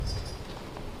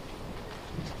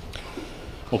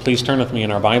Well, please turn with me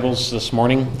in our Bibles this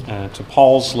morning to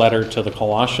Paul's letter to the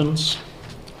Colossians,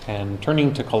 and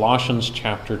turning to Colossians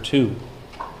chapter 2.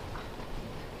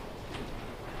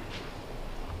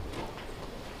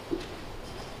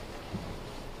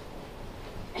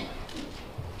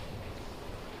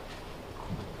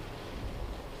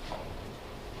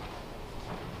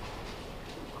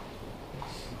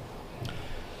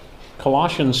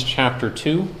 Colossians chapter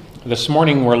 2. This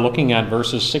morning we're looking at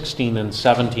verses 16 and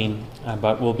 17,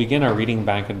 but we'll begin our reading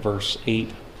back at verse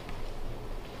 8.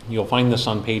 You'll find this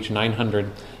on page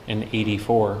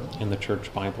 984 in the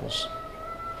church Bibles.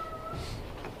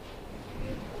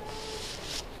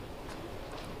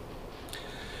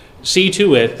 See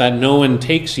to it that no one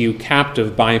takes you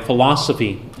captive by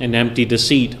philosophy and empty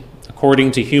deceit, according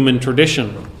to human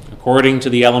tradition, according to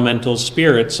the elemental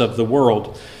spirits of the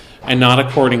world, and not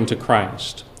according to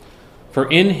Christ. For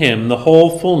in him the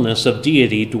whole fullness of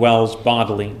deity dwells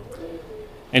bodily.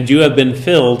 And you have been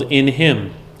filled in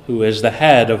him, who is the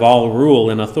head of all rule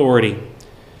and authority.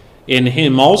 In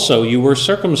him also you were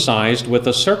circumcised with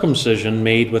a circumcision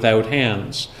made without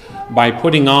hands, by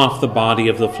putting off the body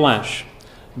of the flesh,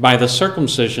 by the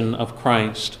circumcision of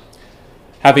Christ,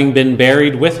 having been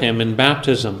buried with him in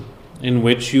baptism, in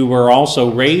which you were also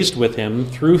raised with him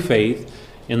through faith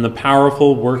in the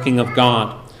powerful working of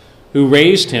God, who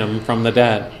raised him from the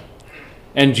dead.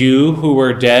 And you, who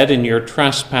were dead in your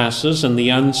trespasses and the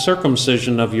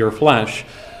uncircumcision of your flesh,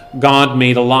 God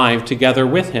made alive together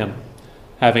with him,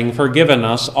 having forgiven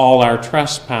us all our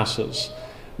trespasses,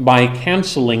 by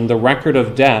canceling the record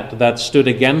of debt that stood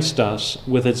against us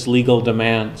with its legal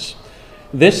demands.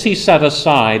 This he set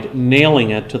aside,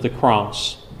 nailing it to the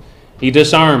cross. He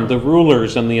disarmed the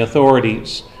rulers and the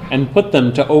authorities, and put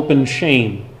them to open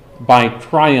shame, by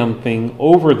triumphing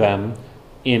over them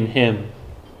in him.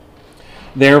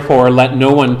 Therefore, let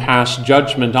no one pass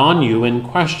judgment on you in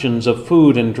questions of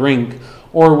food and drink,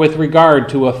 or with regard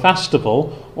to a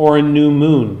festival, or a new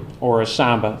moon, or a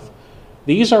Sabbath.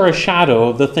 These are a shadow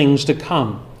of the things to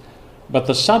come, but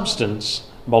the substance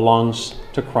belongs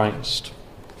to Christ.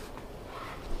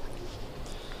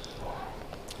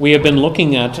 We have been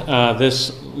looking at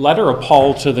this letter of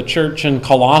Paul to the church in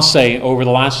Colossae over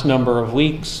the last number of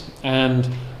weeks. And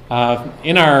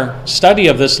in our study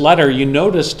of this letter, you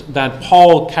noticed that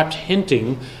Paul kept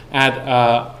hinting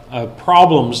at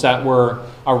problems that were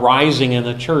arising in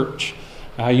the church.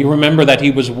 You remember that he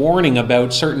was warning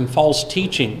about certain false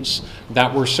teachings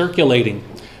that were circulating.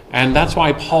 And that's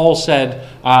why Paul said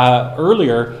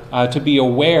earlier to be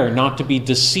aware, not to be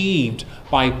deceived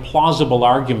by plausible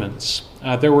arguments.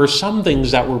 There were some things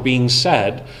that were being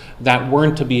said that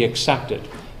weren't to be accepted,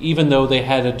 even though they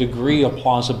had a degree of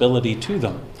plausibility to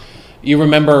them. You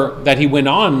remember that he went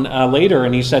on later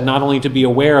and he said not only to be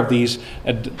aware of these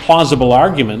plausible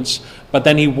arguments, but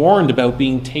then he warned about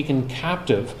being taken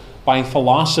captive by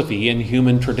philosophy and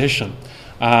human tradition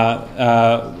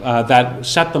that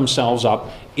set themselves up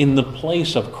in the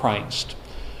place of Christ.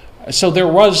 So there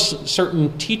was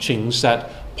certain teachings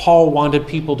that Paul wanted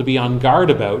people to be on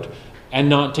guard about and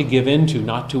not to give into,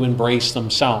 not to embrace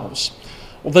themselves.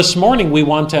 Well, this morning we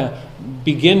want to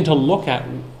begin to look at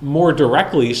more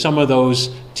directly some of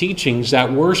those teachings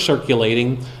that were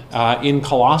circulating in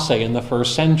Colossae in the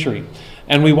first century.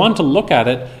 And we want to look at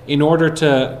it in order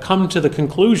to come to the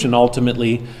conclusion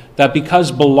ultimately that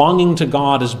because belonging to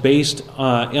God is based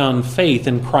on faith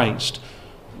in Christ,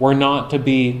 we're not to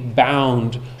be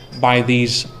bound by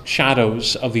these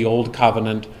shadows of the old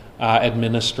covenant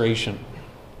administration.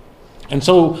 And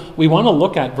so we want to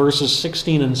look at verses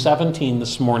 16 and 17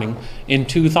 this morning in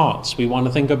two thoughts. We want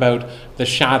to think about the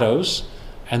shadows,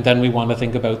 and then we want to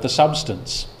think about the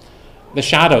substance. The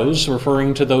shadows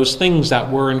referring to those things that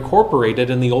were incorporated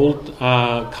in the old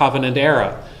covenant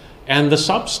era, and the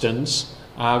substance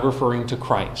referring to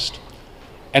Christ.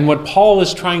 And what Paul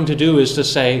is trying to do is to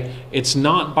say it's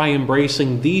not by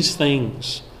embracing these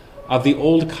things of the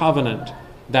old covenant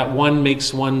that one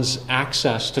makes one's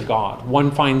access to God,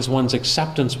 one finds one's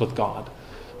acceptance with God,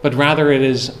 but rather it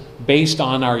is based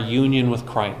on our union with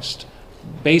Christ,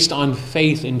 based on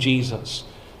faith in Jesus.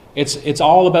 It's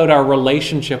all about our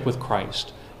relationship with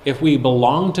Christ. If we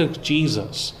belong to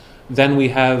Jesus, then we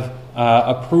have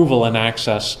approval and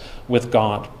access with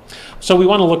God. So we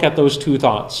want to look at those two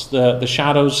thoughts, the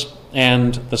shadows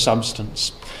and the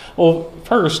substance. Well,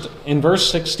 first, in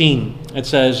verse 16, it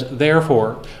says,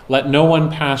 "Therefore, let no one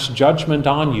pass judgment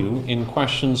on you in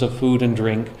questions of food and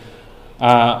drink,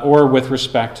 or with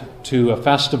respect to a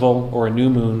festival or a new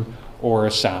moon or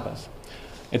a Sabbath."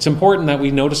 It's important that we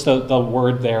notice the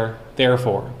word there,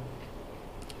 therefore.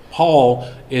 Paul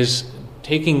is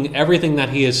taking everything that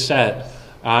he has said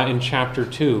in chapter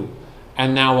 2,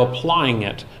 and now applying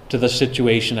it to the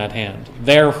situation at hand.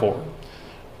 Therefore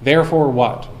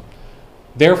what?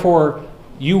 Therefore,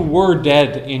 you were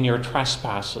dead in your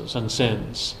trespasses and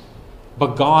sins,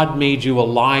 but God made you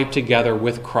alive together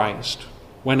with Christ.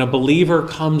 When a believer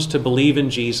comes to believe in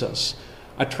Jesus,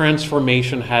 a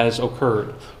transformation has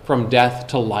occurred from death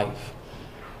to life.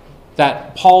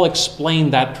 That Paul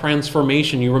explained that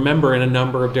transformation, you remember, in a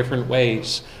number of different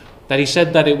ways. That he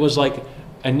said that it was like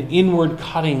an inward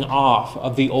cutting off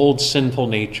of the old sinful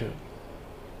nature.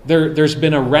 There's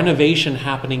been a renovation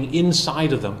happening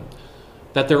inside of them,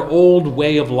 that their old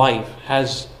way of life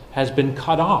has been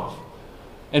cut off.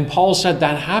 And Paul said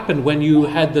that happened when you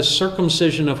had the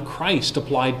circumcision of Christ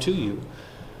applied to you,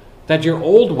 that your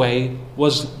old way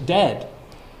was dead,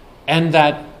 and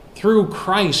that through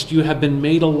Christ you have been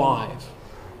made alive,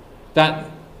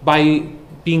 that by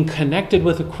being connected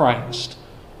with Christ,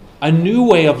 a new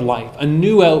way of life, a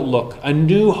new outlook, a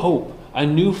new hope, a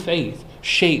new faith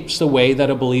shapes the way that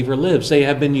a believer lives. They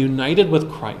have been united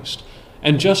with Christ.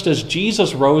 And just as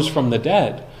Jesus rose from the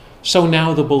dead, so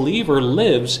now the believer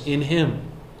lives in him.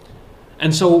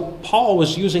 And so Paul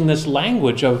was using this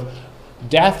language of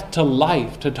death to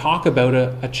life to talk about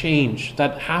a change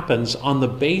that happens on the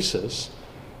basis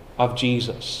of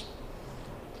Jesus.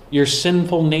 Your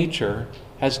sinful nature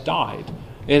has died.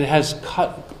 It has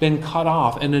been cut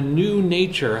off, and a new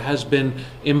nature has been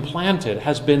implanted,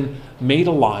 has been made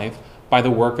alive by the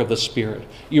work of the Spirit.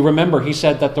 You remember, he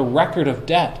said that the record of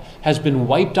debt has been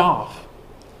wiped off.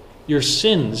 Your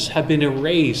sins have been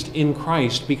erased in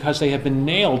Christ because they have been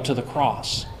nailed to the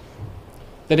cross.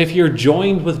 That if you're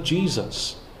joined with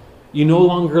Jesus, you no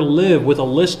longer live with a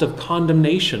list of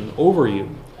condemnation over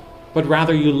you, but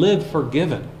rather you live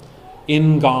forgiven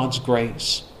in God's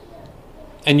grace.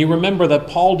 And you remember that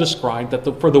Paul described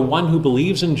that for the one who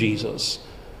believes in Jesus,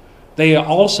 they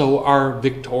also are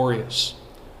victorious.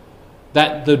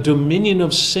 That the dominion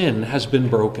of sin has been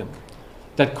broken.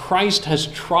 That Christ has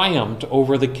triumphed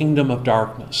over the kingdom of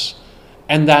darkness.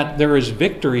 And that there is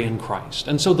victory in Christ.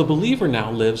 And so the believer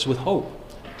now lives with hope.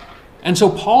 And so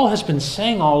Paul has been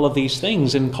saying all of these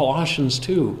things in Colossians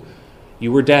 2.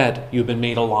 You were dead, you've been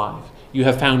made alive. You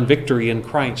have found victory in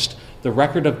Christ. The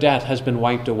record of debt has been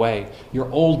wiped away. Your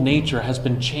old nature has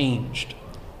been changed.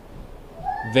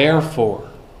 Therefore,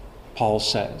 Paul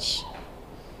says,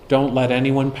 don't let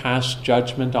anyone pass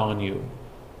judgment on you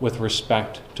with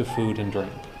respect to food and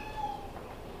drink.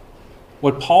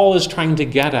 What Paul is trying to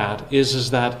get at is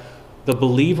that the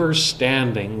believer's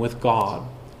standing with God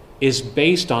is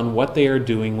based on what they are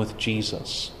doing with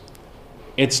Jesus.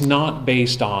 It's not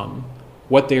based on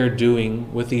what they are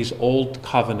doing with these old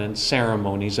covenant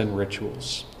ceremonies and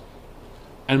rituals.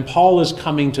 And Paul is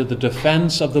coming to the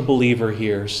defense of the believer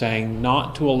here, saying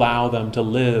not to allow them to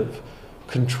live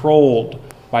controlled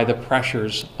by the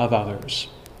pressures of others.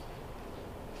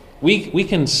 We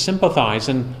can sympathize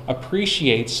and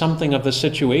appreciate something of the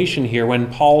situation here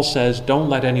when Paul says, don't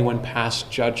let anyone pass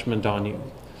judgment on you.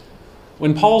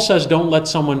 When Paul says, don't let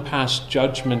someone pass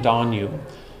judgment on you,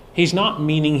 he's not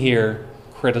meaning here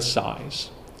criticize.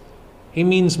 He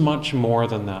means much more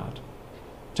than that.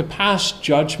 To pass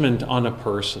judgment on a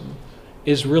person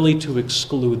is really to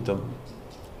exclude them.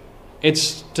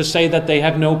 It's to say that they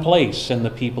have no place in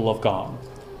the people of God.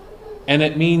 And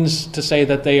it means to say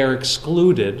that they are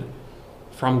excluded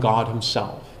from God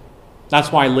himself.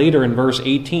 That's why later in verse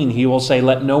 18 he will say,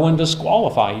 let no one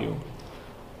disqualify you.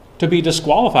 To be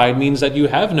disqualified means that you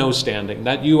have no standing,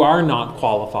 that you are not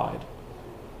qualified.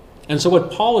 And so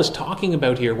what Paul is talking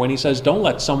about here when he says, don't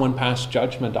let someone pass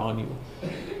judgment on you,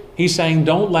 he's saying,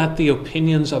 don't let the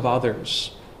opinions of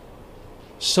others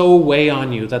so weigh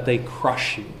on you that they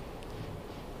crush you.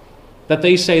 That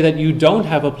they say that you don't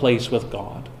have a place with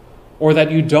God, or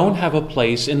that you don't have a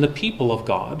place in the people of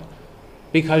God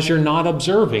because you're not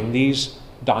observing these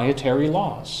dietary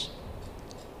laws.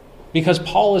 Because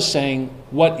Paul is saying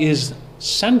what is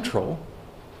central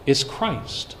is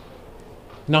Christ,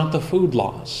 not the food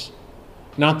laws,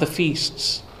 not the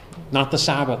feasts, not the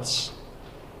Sabbaths,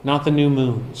 not the new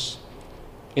moons.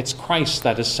 It's Christ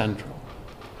that is central.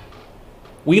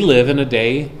 We live in a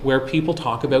day where people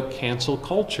talk about cancel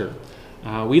culture.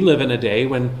 We live in a day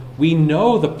when we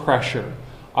know the pressure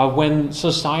of when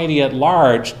society at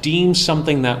large deems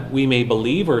something that we may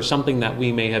believe or something that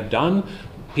we may have done.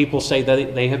 People say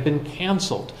that they have been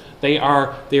canceled.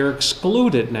 They're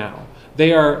excluded now.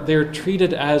 They're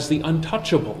treated as the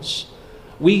untouchables.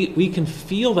 We can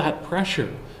feel that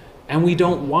pressure, and we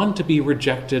don't want to be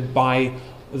rejected by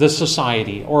the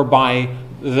society or by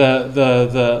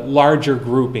the larger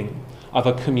grouping of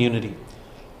a community.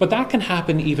 But that can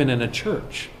happen even in a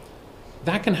church.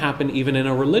 That can happen even in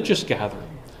a religious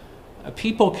gathering.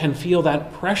 People can feel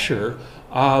that pressure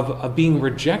of being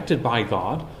rejected by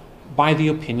God by the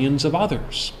opinions of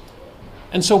others.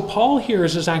 And so Paul here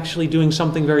is actually doing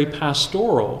something very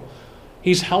pastoral.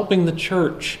 He's helping the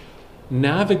church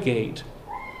navigate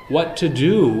what to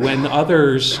do when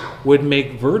others would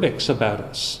make verdicts about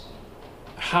us.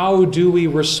 How do we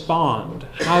respond?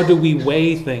 How do we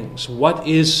weigh things? What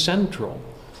is central?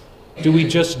 Do we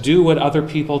just do what other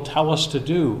people tell us to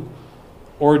do?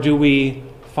 Or do we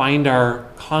find our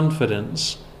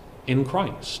confidence in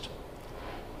Christ?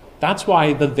 That's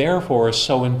why the therefore is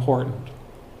so important.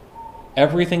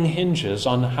 Everything hinges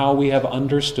on how we have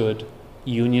understood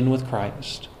union with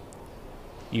Christ.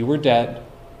 You were dead.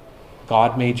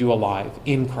 God made you alive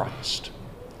in Christ.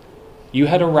 You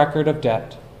had a record of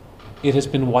debt. It has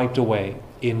been wiped away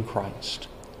in Christ.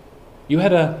 You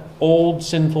had an old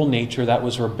sinful nature that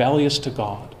was rebellious to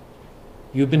God.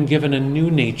 You've been given a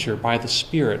new nature by the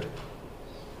Spirit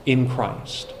in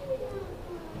Christ.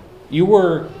 You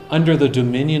were under the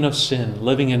dominion of sin,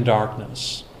 living in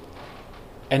darkness.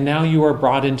 And now you are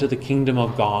brought into the kingdom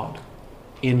of God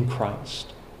in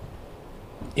Christ.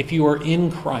 If you are in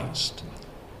Christ,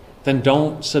 then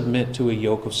don't submit to a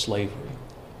yoke of slavery.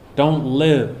 Don't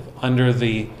live under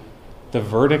the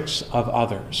verdicts of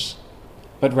others,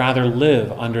 but rather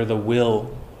live under the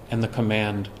will and the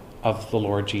command of the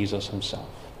Lord Jesus himself.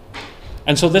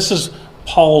 And so this is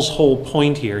Paul's whole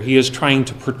point here. He is trying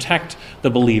to protect the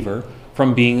believer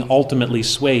from being ultimately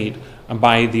swayed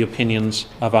by the opinions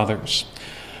of others.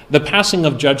 The passing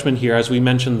of judgment here, as we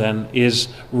mentioned then, is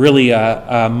really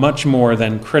much more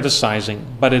than criticizing,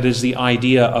 but it is the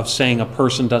idea of saying a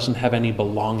person doesn't have any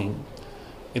belonging.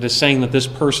 It is saying that this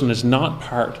person is not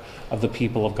part of the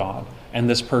people of God, and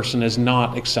this person is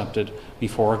not accepted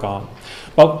before God.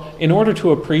 But in order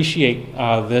to appreciate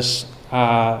this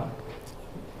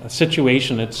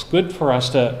situation, it's good for us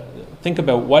to think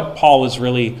about what Paul is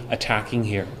really attacking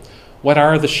here. What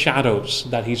are the shadows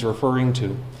that he's referring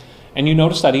to? And you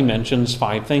notice that he mentions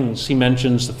 5 things. He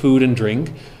mentions the food and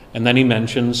drink, and then he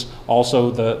mentions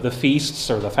also the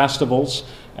feasts or the festivals,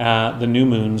 the new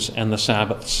moons, and the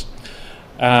Sabbaths.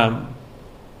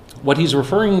 What he's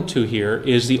referring to here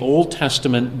is the Old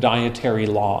Testament dietary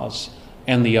laws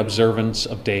and the observance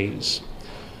of days.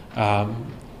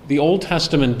 The Old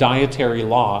Testament dietary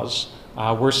laws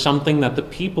were something that the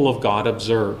people of God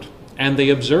observed, and they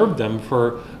observed them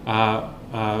for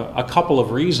a couple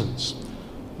of reasons.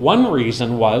 One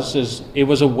reason is it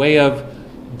was a way of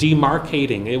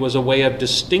demarcating. It was a way of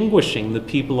distinguishing the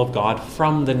people of God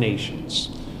from the nations.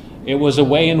 It was a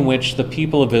way in which the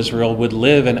people of Israel would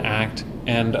live and act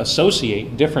and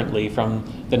associate differently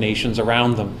from the nations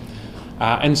around them.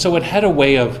 And so it had a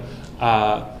way of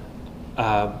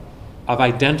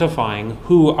identifying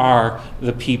who are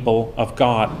the people of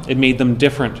God. It made them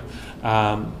different.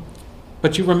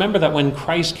 But you remember that when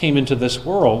Christ came into this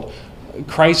world,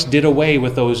 Christ did away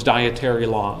with those dietary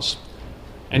laws.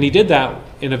 And he did that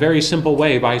in a very simple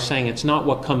way by saying it's not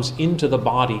what comes into the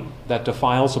body that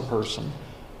defiles a person,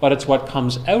 but it's what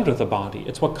comes out of the body.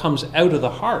 It's what comes out of the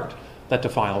heart that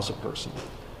defiles a person.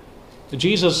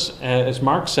 Jesus, as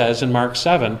Mark says in Mark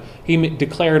 7, he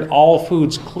declared all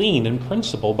foods clean in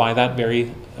principle by that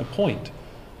very point.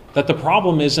 That the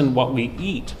problem isn't what we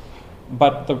eat,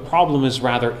 but the problem is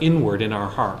rather inward in our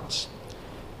hearts.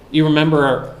 You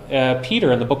remember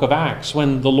Peter in the book of Acts,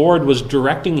 when the Lord was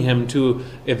directing him to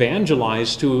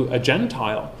evangelize to a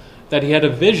Gentile, that he had a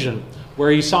vision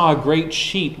where he saw a great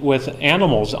sheet with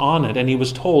animals on it, and he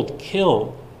was told,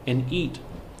 kill and eat.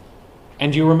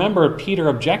 And you remember Peter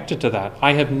objected to that.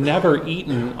 I have never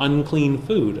eaten unclean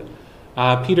food.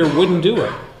 Peter wouldn't do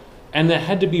it. And that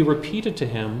had to be repeated to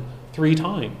him 3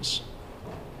 times.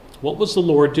 What was the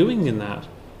Lord doing in that?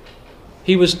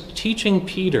 He was teaching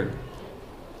Peter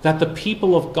that the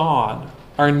people of God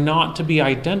are not to be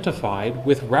identified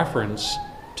with reference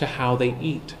to how they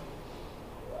eat.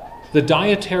 The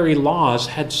dietary laws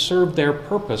had served their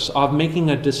purpose of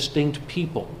making a distinct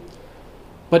people.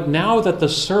 But now that the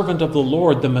servant of the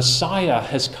Lord, the Messiah,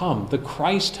 has come, the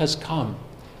Christ has come,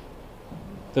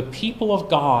 the people of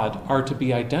God are to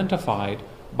be identified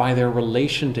by their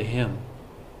relation to him,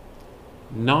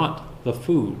 not the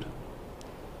food.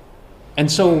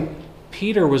 And so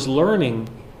Peter was learning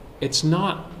it's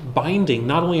not binding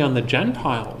not only on the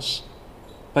Gentiles,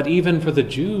 but even for the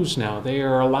Jews now. They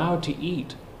are allowed to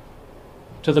eat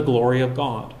to the glory of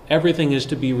God. Everything is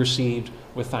to be received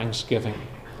with thanksgiving.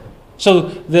 So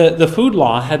the food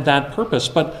law had that purpose,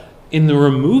 but in the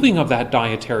removing of that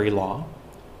dietary law,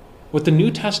 what the New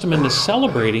Testament is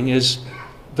celebrating is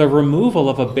the removal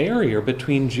of a barrier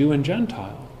between Jew and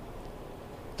Gentile.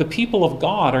 the people of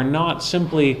God are not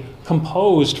simply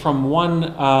composed from one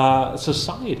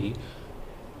society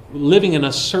living in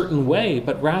a certain way,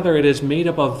 but rather it is made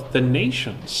up of the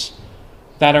nations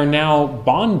that are now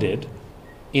bonded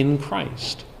in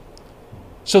Christ.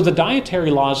 So the dietary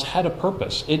laws had a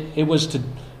purpose. It was to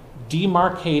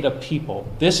demarcate a people.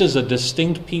 This is a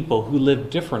distinct people who live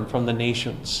different from the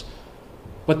nations.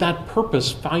 But that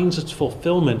purpose finds its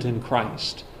fulfillment in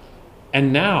Christ.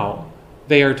 And now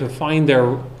they are to find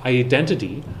their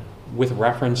identity with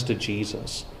reference to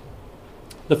Jesus.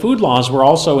 The food laws were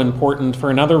also important for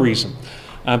another reason,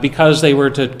 because they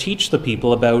were to teach the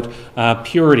people about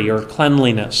purity or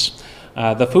cleanliness.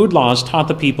 The food laws taught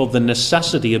the people the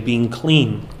necessity of being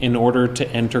clean in order to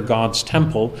enter God's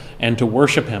temple and to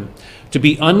worship Him. To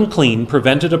be unclean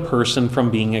prevented a person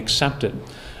from being accepted.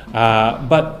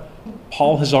 But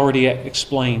Paul has already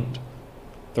explained,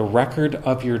 the record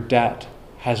of your debt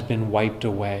has been wiped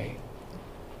away.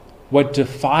 What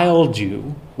defiled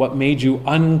you, what made you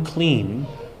unclean,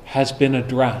 has been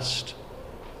addressed.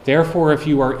 Therefore, if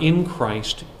you are in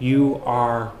Christ, you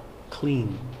are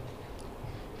clean.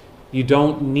 You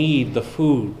don't need the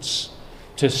foods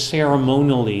to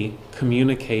ceremonially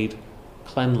communicate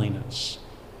cleanliness.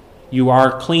 You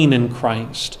are clean in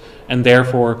Christ, and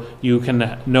therefore you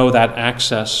can know that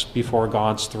access before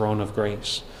God's throne of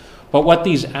grace. But what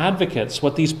these advocates,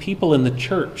 what these people in the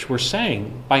church were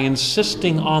saying by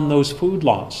insisting on those food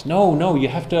laws, no, you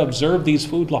have to observe these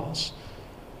food laws.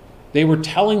 They were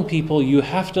telling people you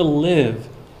have to live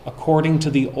according to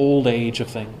the old age of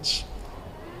things.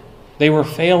 They were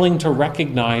failing to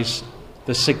recognize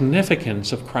the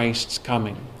significance of Christ's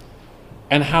coming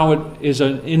and how it is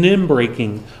an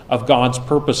inbreaking of God's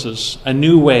purposes, a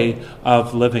new way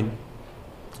of living.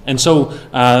 And so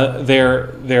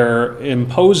their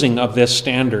imposing of this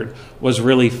standard was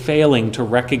really failing to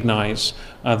recognize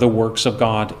the works of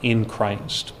God in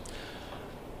Christ.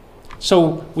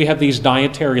 So we have these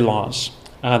dietary laws.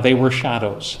 They were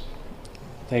shadows.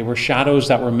 They were shadows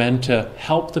that were meant to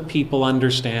help the people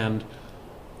understand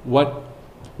what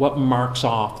marks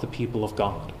off the people of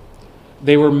God.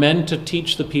 They were meant to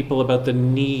teach the people about the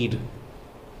need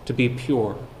to be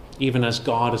pure, even as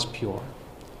God is pure.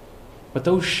 But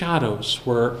those shadows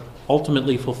were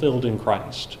ultimately fulfilled in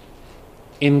Christ.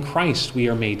 In Christ we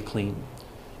are made clean.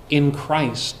 In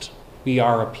Christ we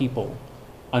are a people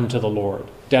unto the Lord,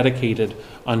 dedicated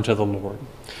unto the Lord.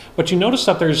 But you notice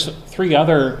that there's three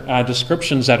other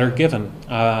descriptions that are given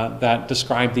that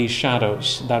describe these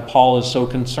shadows that Paul is so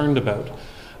concerned about.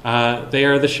 They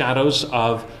are the shadows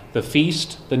of the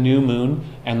feast, the new moon,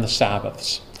 and the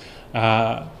Sabbaths.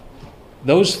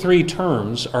 Those three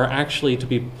terms are actually to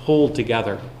be pulled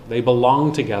together. They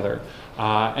belong together.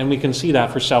 And we can see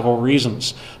that for several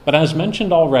reasons. But as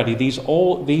mentioned already,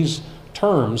 these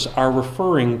terms are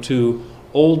referring to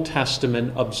Old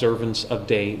Testament observance of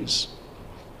days.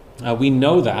 We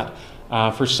know that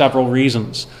for several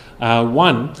reasons.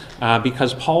 One,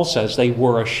 because Paul says they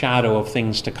were a shadow of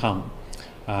things to come.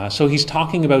 So he's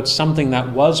talking about something that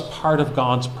was part of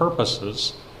God's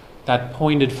purposes that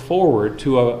pointed forward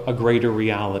to a greater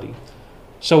reality.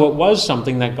 So it was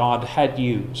something that God had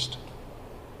used.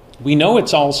 We know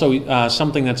it's also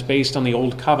something that's based on the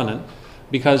Old Covenant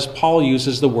because Paul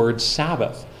uses the word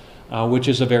Sabbath, which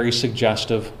is a very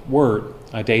suggestive word,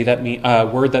 a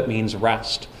word that means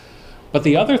rest. But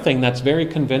the other thing that's very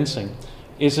convincing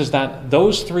is that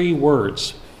those three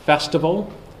words,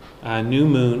 festival, new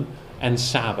moon, and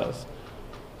Sabbath,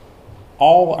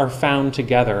 all are found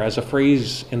together as a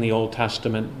phrase in the Old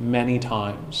Testament many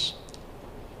times.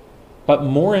 But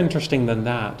more interesting than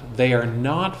that, they are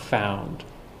not found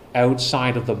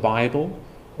outside of the Bible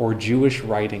or Jewish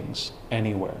writings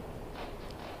anywhere.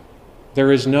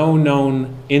 There is no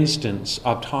known instance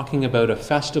of talking about a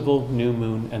festival, new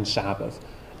moon, and Sabbath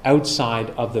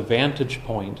outside of the vantage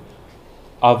point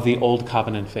of the Old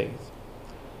Covenant faith.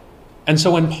 And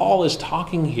so when Paul is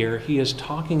talking here, he is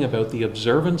talking about the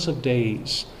observance of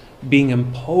days being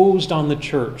imposed on the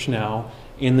church now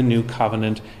in the New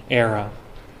Covenant era.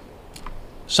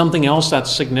 Something else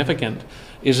that's significant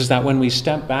is that when we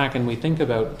step back and we think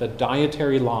about the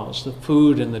dietary laws, the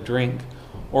food and the drink,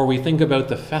 or we think about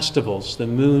the festivals, the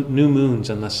new moons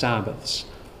and the Sabbaths,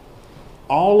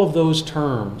 all of those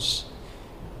terms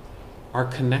are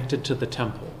connected to the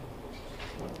temple.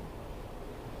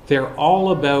 They're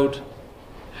all about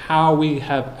how we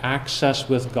have access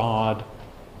with God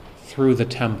through the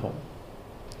temple.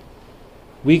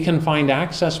 We can find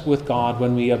access with God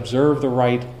when we observe the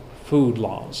right food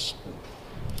laws,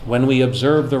 when we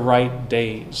observe the right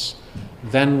days.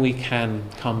 Then we can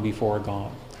come before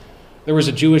God. There was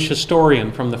a Jewish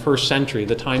historian from the first century,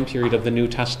 the time period of the New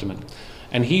Testament,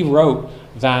 and he wrote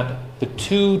that the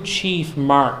two chief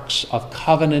marks of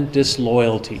covenant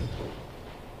disloyalty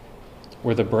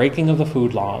were the breaking of the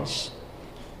food laws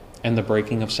and the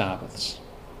breaking of Sabbaths.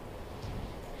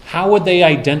 How would they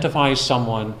identify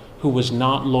someone who was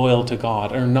not loyal to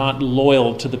God or not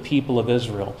loyal to the people of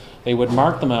Israel? They would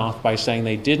mark them off by saying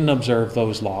they didn't observe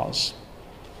those laws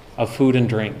of food and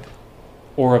drink,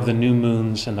 or of the new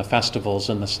moons and the festivals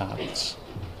and the Sabbaths.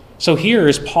 So here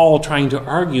is Paul trying to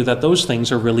argue that those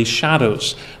things are really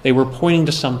shadows. They were pointing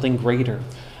to something greater.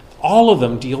 All of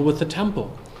them deal with the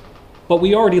temple. But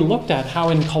we already looked at how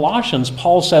in Colossians,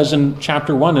 Paul says in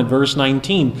chapter 1 and verse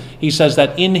 19, he says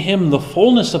that in him the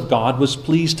fullness of God was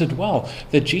pleased to dwell,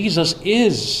 that Jesus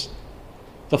is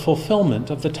the fulfillment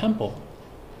of the temple.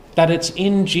 That it's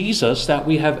in Jesus that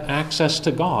we have access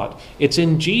to God. It's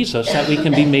in Jesus that we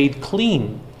can be made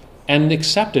clean and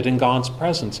accepted in God's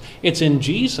presence. It's in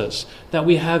Jesus that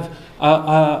we have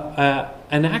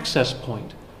an access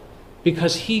point,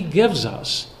 because he gives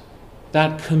us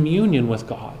that communion with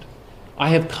God. I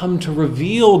have come to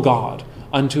reveal God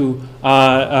unto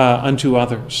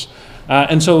others.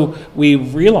 And so we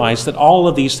realize that all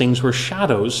of these things were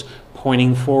shadows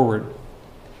pointing forward.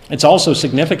 It's also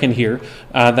significant here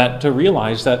that to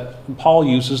realize that Paul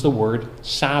uses the word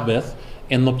Sabbath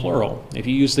in the plural. If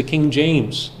you use the King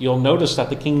James, you'll notice that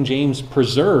the King James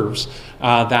preserves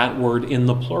that word in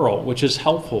the plural, which is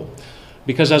helpful.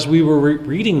 Because as we were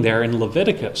reading there in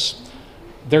Leviticus,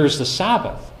 there's the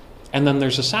Sabbath, and then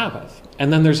there's a Sabbath,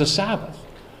 and then there's a Sabbath.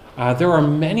 There are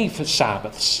many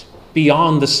Sabbaths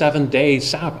beyond the 7-day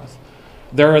Sabbath.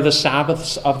 There are the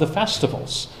Sabbaths of the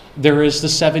festivals. There is the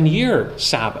 7-year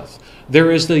Sabbath. There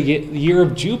is the year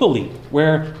of Jubilee,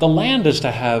 where the land is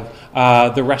to have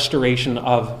the restoration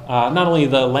of not only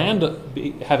the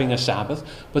land having a Sabbath,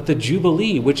 but the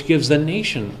Jubilee, which gives the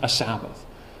nation a Sabbath.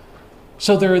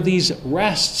 So there are these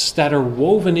rests that are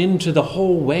woven into the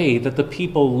whole way that the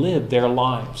people lived their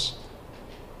lives.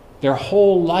 Their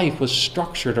whole life was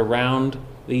structured around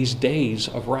these days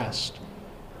of rest.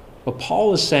 But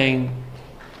Paul is saying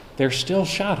they're still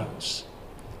shadows.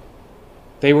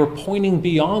 They were pointing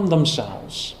beyond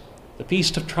themselves. The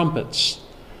Feast of Trumpets,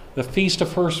 the Feast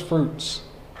of First Fruits,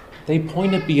 they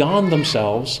pointed beyond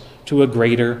themselves to a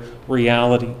greater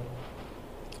reality.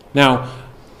 Now,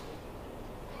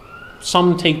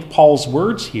 some take Paul's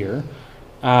words here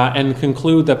and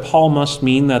conclude that Paul must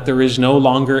mean that there is no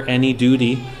longer any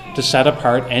duty to set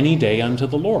apart any day unto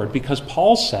the Lord, because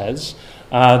Paul says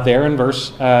there in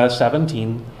verse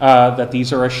 17 that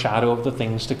these are a shadow of the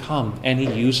things to come, and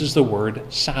he uses the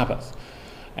word Sabbath.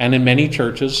 And in many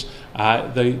churches,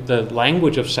 the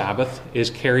language of Sabbath is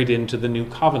carried into the New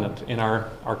Covenant in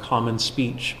our common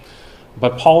speech.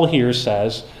 But Paul here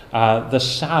says the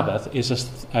Sabbath is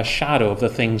a shadow of the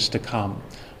things to come,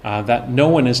 that no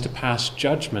one is to pass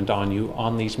judgment on you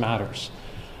on these matters.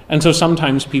 And so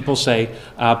sometimes people say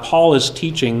Paul is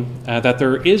teaching that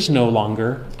there is no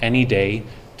longer any day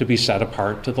to be set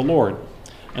apart to the Lord.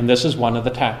 And this is one of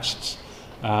the texts.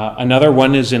 Another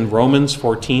one is in Romans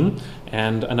 14,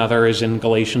 and another is in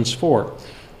Galatians 4.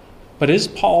 But is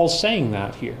Paul saying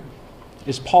that here?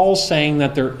 Is Paul saying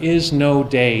that there is no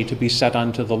day to be set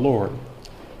unto the Lord?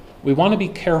 We want to be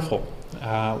careful.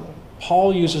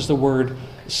 Paul uses the word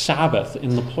Sabbath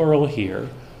in the plural here,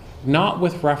 not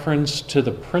with reference to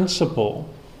the principle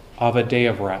of a day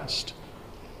of rest,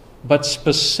 but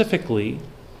specifically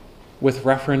with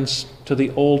reference to the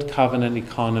Old Covenant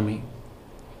economy,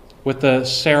 with the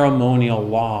ceremonial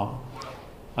law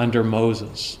under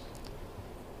Moses.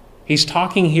 He's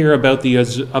talking here about the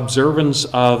observance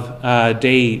of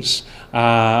days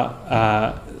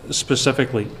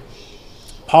specifically.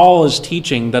 Paul is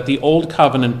teaching that the Old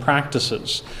Covenant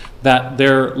practices, that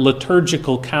their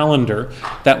liturgical calendar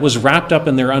that was wrapped up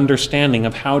in their understanding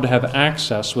of how to have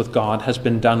access with God has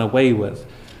been done away with,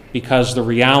 because the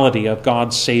reality of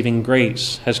God's saving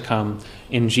grace has come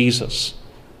in Jesus.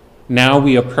 Now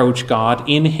we approach God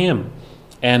in him,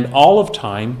 and all of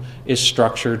time is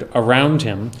structured around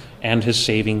him and his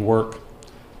saving work.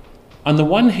 On the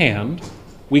one hand,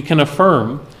 we can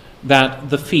affirm that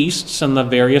the feasts and the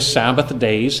various Sabbath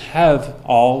days have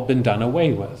all been done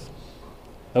away with.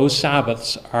 Those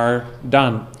Sabbaths are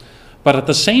done. But at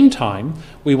the same time,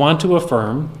 we want to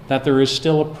affirm that there is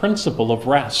still a principle of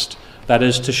rest that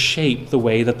is to shape the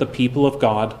way that the people of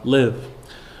God live.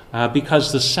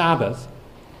 Because the Sabbath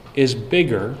is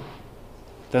bigger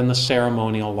than the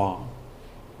ceremonial law.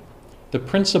 The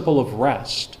principle of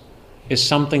rest is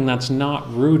something that's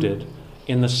not rooted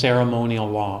in the ceremonial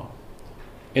law.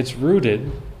 It's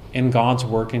rooted in God's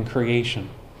work in creation.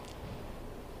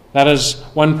 That, as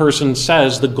one person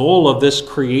says, the goal of this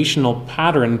creational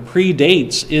pattern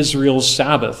predates Israel's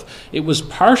Sabbath. It was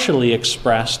partially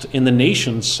expressed in the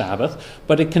nation's Sabbath,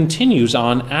 but it continues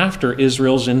on after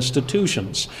Israel's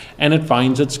institutions, and it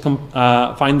find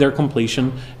their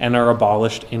completion and are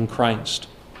abolished in Christ.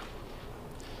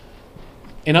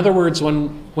 In other words,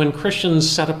 when Christians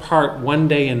set apart one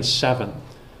day in 7,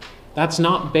 that's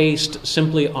not based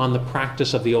simply on the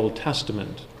practice of the Old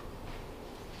Testament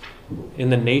in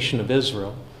the nation of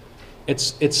Israel.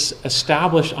 It's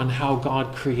established on how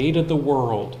God created the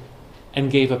world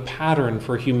and gave a pattern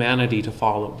for humanity to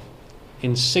follow.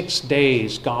 In 6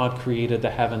 days, God created the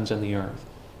heavens and the earth,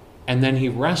 and then he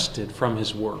rested from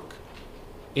his work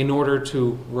in order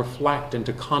to reflect and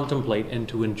to contemplate and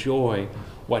to enjoy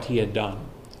what he had done.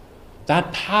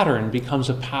 That pattern becomes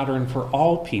a pattern for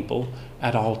all people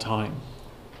at all time.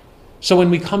 So when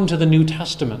we come to the New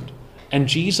Testament, and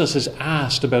Jesus is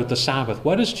asked about the Sabbath,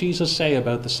 what does Jesus say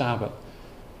about the Sabbath?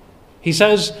 He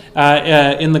says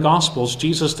in the Gospels,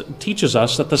 Jesus teaches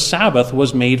us that the Sabbath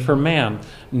was made for man,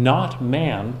 not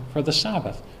man for the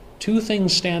Sabbath. 2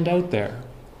 things stand out there.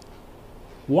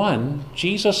 One,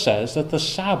 Jesus says that the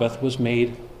Sabbath was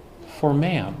made for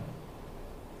man.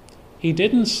 He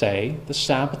didn't say the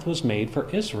Sabbath was made for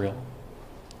Israel.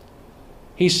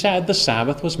 He said the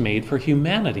Sabbath was made for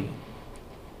humanity.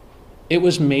 It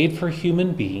was made for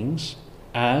human beings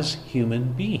as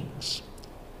human beings.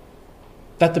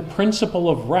 That the principle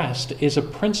of rest is a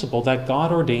principle that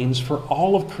God ordains for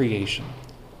all of creation.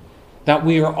 That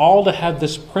we are all to have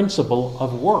this principle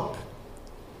of work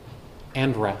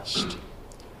and rest.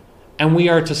 And we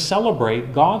are to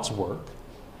celebrate God's work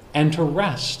and to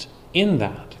rest in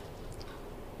that.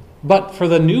 But for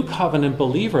the new covenant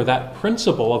believer, that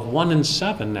principle of 1 and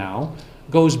 7 now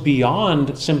goes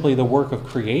beyond simply the work of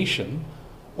creation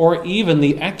or even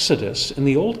the Exodus in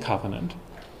the Old Covenant,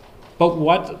 but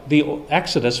what the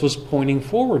Exodus was pointing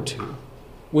forward to,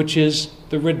 which is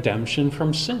the redemption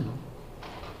from sin.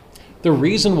 The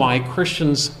reason why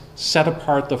Christians set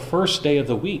apart the first day of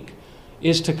the week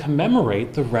is to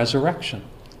commemorate the resurrection.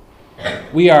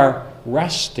 We are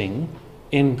resting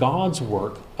in God's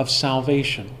work of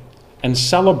salvation and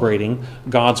celebrating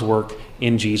God's work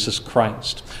in Jesus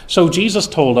Christ. So Jesus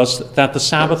told us that the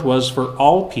Sabbath was for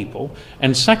all people,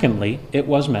 and secondly, it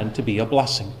was meant to be a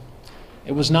blessing.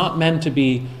 It was not meant to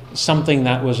be something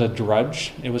that was a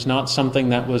drudge. It was not something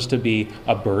that was to be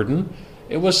a burden.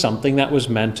 It was something that was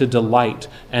meant to delight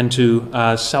and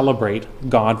to celebrate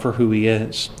God for who he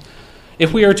is.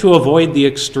 If we are to avoid the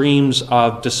extremes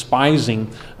of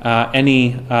despising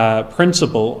any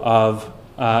principle of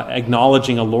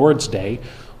acknowledging a Lord's Day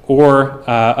or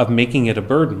of making it a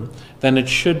burden, then it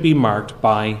should be marked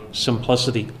by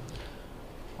simplicity.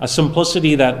 A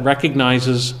simplicity that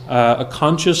recognizes a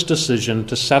conscious decision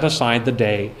to set aside the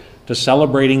day to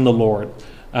celebrating the Lord,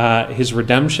 his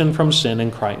redemption from sin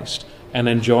in Christ, and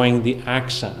enjoying the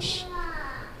access,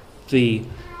 the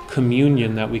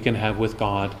communion that we can have with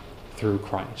God through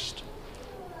Christ.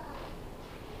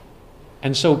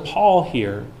 And so Paul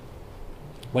here,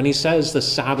 when he says the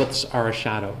Sabbaths are a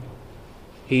shadow,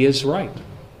 he is right.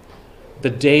 The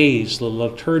days, the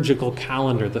liturgical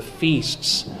calendar, the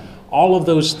feasts, all of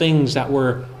those things that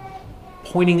were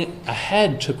pointing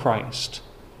ahead to Christ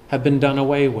have been done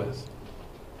away with.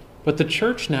 But the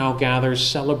church now gathers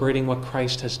celebrating what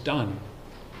Christ has done,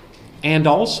 and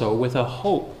also with a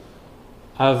hope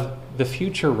of the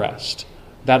future rest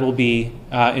that will be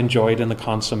enjoyed in the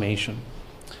consummation.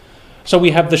 So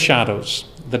we have the shadows,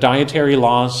 the dietary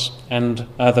laws, and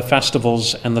the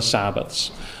festivals and the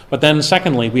Sabbaths. But then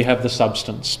secondly, we have the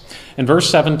substance. In verse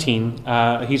 17,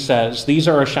 he says, "These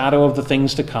are a shadow of the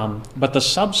things to come, but the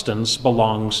substance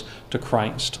belongs to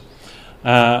Christ."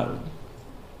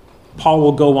 Paul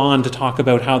will go on to talk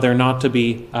about how they're not to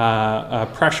be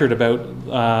pressured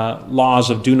about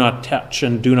laws of do not touch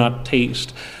and do not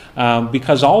taste,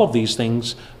 because all of these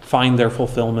things find their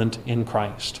fulfillment in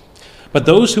Christ. But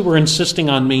those who were insisting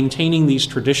on maintaining these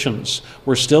traditions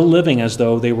were still living as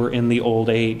though they were in the old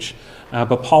age.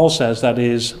 But Paul says that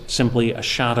is simply a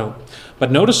shadow.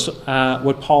 But notice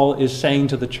what Paul is saying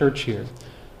to the church here.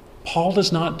 Paul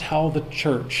does not tell the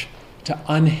church to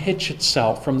unhitch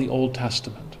itself from the Old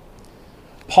Testament.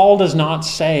 Paul does not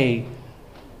say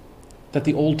that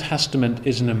the Old Testament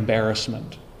is an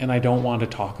embarrassment and I don't want to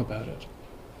talk about it.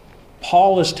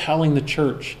 Paul is telling the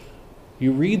church,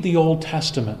 you read the Old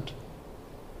Testament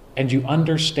and you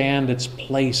understand its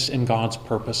place in God's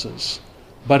purposes,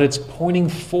 but it's pointing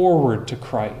forward to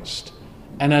Christ.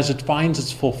 And as it finds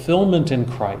its fulfillment in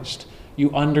Christ,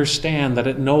 you understand that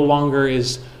it no longer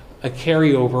is a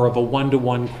carryover of a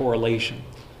one-to-one correlation,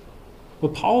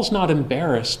 But Paul's not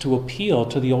embarrassed to appeal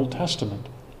to the Old Testament.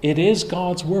 It is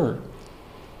God's word.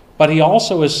 But he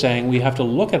also is saying we have to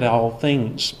look at all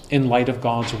things in light of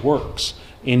God's works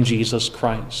in Jesus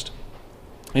Christ.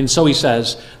 And so he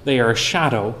says they are a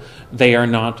shadow. They are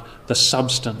not the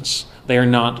substance. They are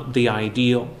not the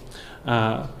ideal.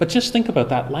 But just think about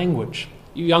that language.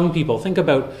 You young people, think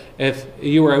about if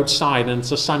you were outside and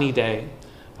it's a sunny day,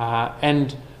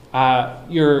 and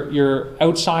you're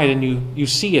outside and you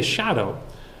see a shadow,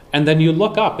 and then you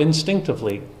look up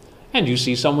instinctively and you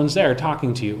see someone's there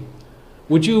talking to you.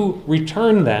 Would you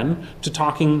return then to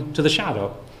talking to the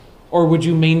shadow? Or would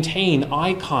you maintain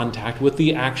eye contact with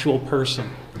the actual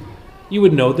person? You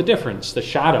would know the difference. The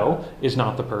shadow is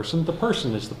not the person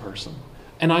is the person.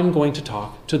 And I'm going to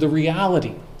talk to the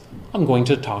reality. I'm going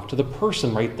to talk to the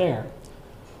person right there.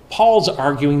 Paul's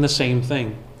arguing the same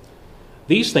thing.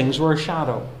 These things were a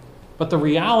shadow, but the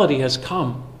reality has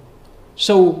come.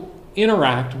 So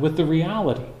interact with the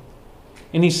reality.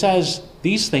 And he says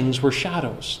these things were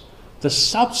shadows. The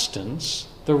substance,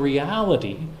 the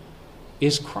reality,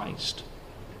 is Christ.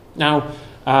 Now,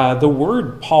 the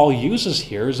word Paul uses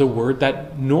here is a word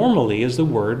that normally is the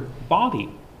word body.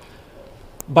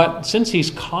 But since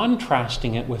he's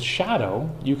contrasting it with shadow,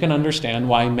 you can understand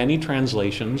why many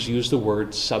translations use the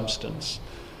word substance.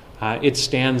 It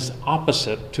stands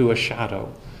opposite to a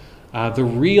shadow. The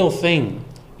real thing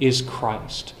is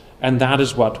Christ, and that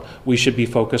is what we should be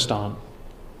focused on.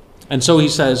 And so he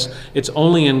says it's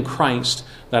only in Christ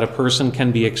that a person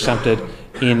can be accepted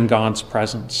in God's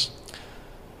presence.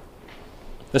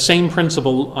 The same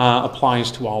principle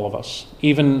applies to all of us,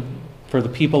 even for the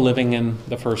people living in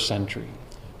the first century.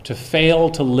 To fail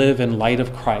to live in light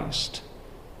of Christ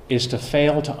is to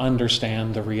fail to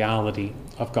understand the reality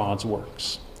of God's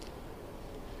works.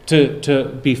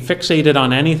 To be fixated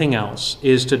on anything else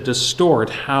is to distort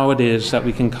how it is that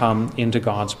we can come into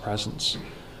God's presence.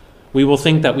 We will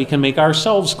think that we can make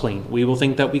ourselves clean. We will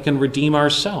think that we can redeem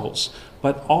ourselves.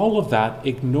 But all of that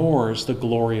ignores the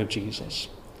glory of Jesus.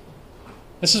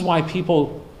 This is why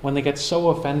people, when they get so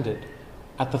offended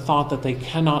at the thought that they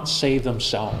cannot save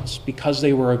themselves because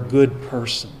they were a good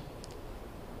person,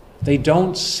 they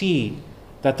don't see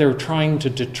that they're trying to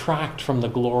detract from the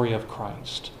glory of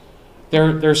Christ.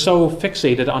 They're so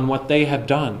fixated on what they have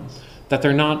done that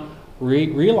they're not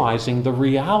realizing the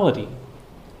reality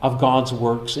of God's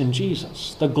works in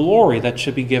Jesus. The glory that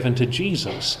should be given to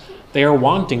Jesus, they are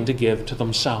wanting to give to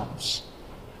themselves.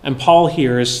 And Paul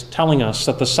here is telling us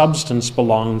that the substance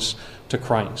belongs to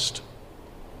Christ.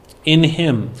 In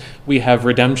him we have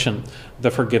redemption,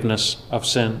 the forgiveness of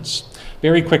sins.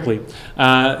 Very quickly,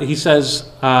 he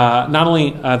says not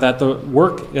only that the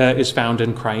work is found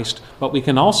in Christ, but we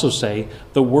can also say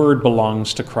the word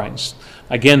belongs to Christ.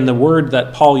 Again, the word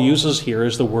that Paul uses here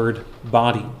is the word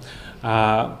body.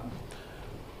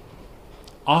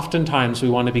 Oftentimes we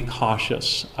want to be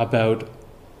cautious about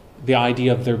the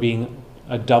idea of there being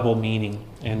a double meaning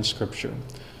in Scripture,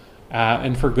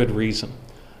 and for good reason.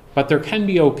 But there can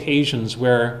be occasions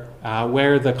where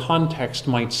the context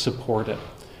might support it.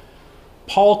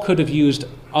 Paul could have used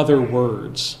other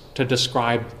words to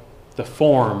describe the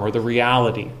form or the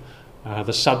reality,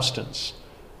 the substance,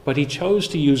 but he chose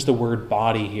to use the word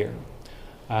body here.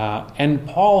 And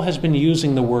Paul has been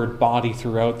using the word body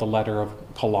throughout the letter of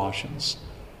Colossians.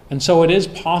 And so it is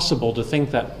possible to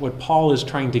think that what Paul is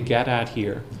trying to get at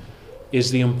here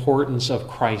is the importance of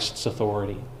Christ's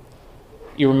authority.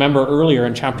 You remember earlier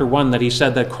in chapter 1 that he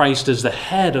said that Christ is the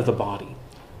head of the body.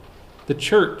 The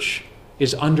church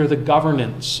is under the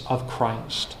governance of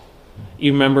Christ.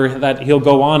 You remember that he'll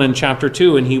go on in chapter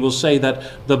 2 and he will say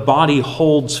that the body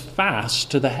holds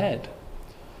fast to the head.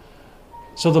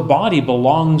 So the body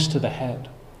belongs to the head.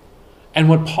 And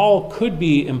what Paul could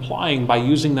be implying by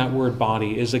using that word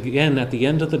body is, again, at the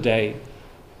end of the day,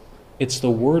 it's the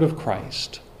word of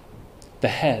Christ, the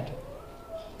head,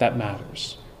 that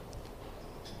matters.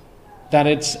 That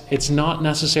it's not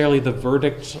necessarily the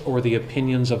verdicts or the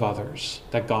opinions of others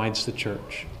that guides the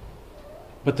church.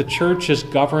 But the church is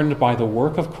governed by the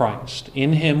work of Christ.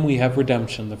 In him we have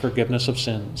redemption, the forgiveness of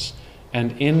sins.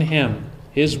 And in him,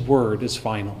 his word is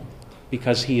final,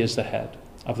 because he is the head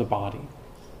of the body.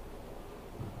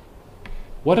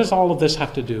 What does all of this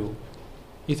have to do?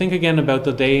 You think again about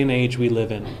the day and age we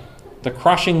live in, the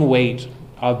crushing weight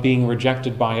of being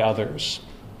rejected by others,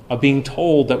 of being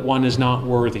told that one is not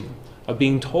worthy, of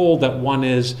being told that one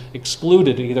is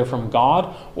excluded either from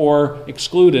God or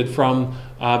excluded from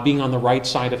being on the right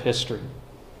side of history.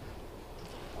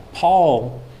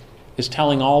 Paul is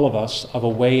telling all of us of a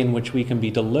way in which we can be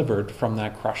delivered from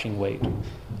that crushing weight,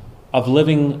 of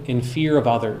living in fear of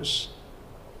others,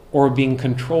 or being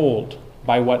controlled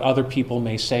by what other people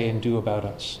may say and do about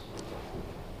us.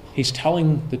 He's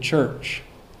telling the church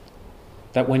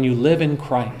that when you live in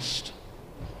Christ,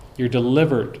 you're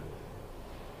delivered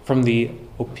from the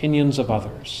opinions of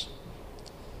others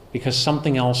because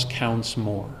something else counts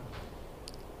more.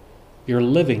 You're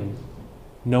living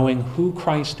knowing who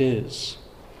Christ is,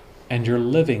 and you're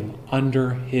living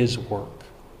under his work.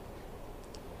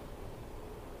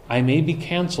 I may be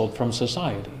canceled from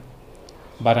society,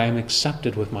 but I am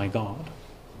accepted with my God.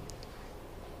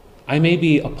 I may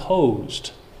be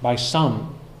opposed by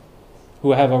some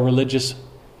who have a religious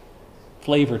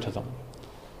flavor to them,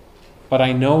 but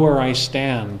I know where I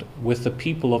stand with the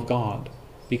people of God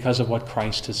because of what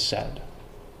Christ has said.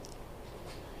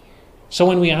 So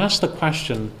when we ask the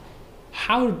question,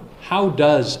 how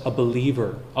does a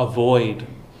believer avoid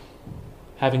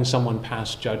having someone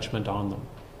pass judgment on them?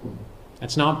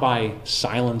 It's not by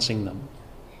silencing them.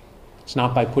 It's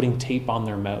not by putting tape on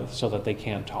their mouth so that they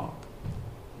can't talk.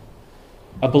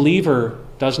 A believer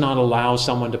does not allow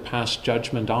someone to pass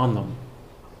judgment on them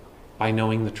by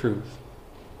knowing the truth.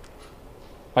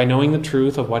 By knowing the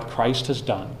truth of what Christ has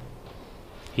done.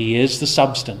 He is the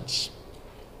substance.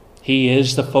 He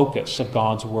is the focus of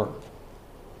God's work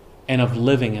and of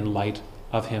living in light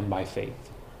of him by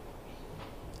faith.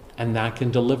 And that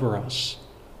can deliver us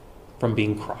from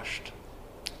being crushed.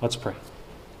 Let's pray.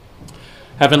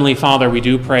 Heavenly Father, we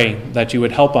do pray that you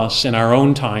would help us in our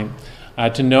own time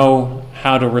to know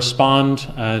how to respond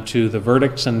to the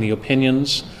verdicts and the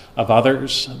opinions of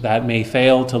others that may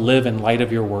fail to live in light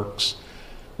of your works.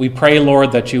 We pray,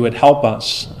 Lord, that you would help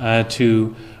us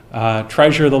to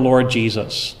treasure the Lord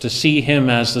Jesus, to see him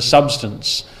as the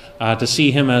substance, to see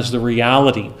him as the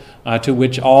reality to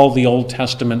which all the Old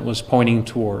Testament was pointing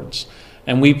towards.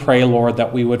 And we pray, Lord,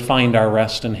 that we would find our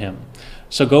rest in him.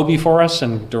 So go before us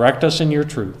and direct us in your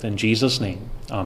truth. In Jesus' name, amen.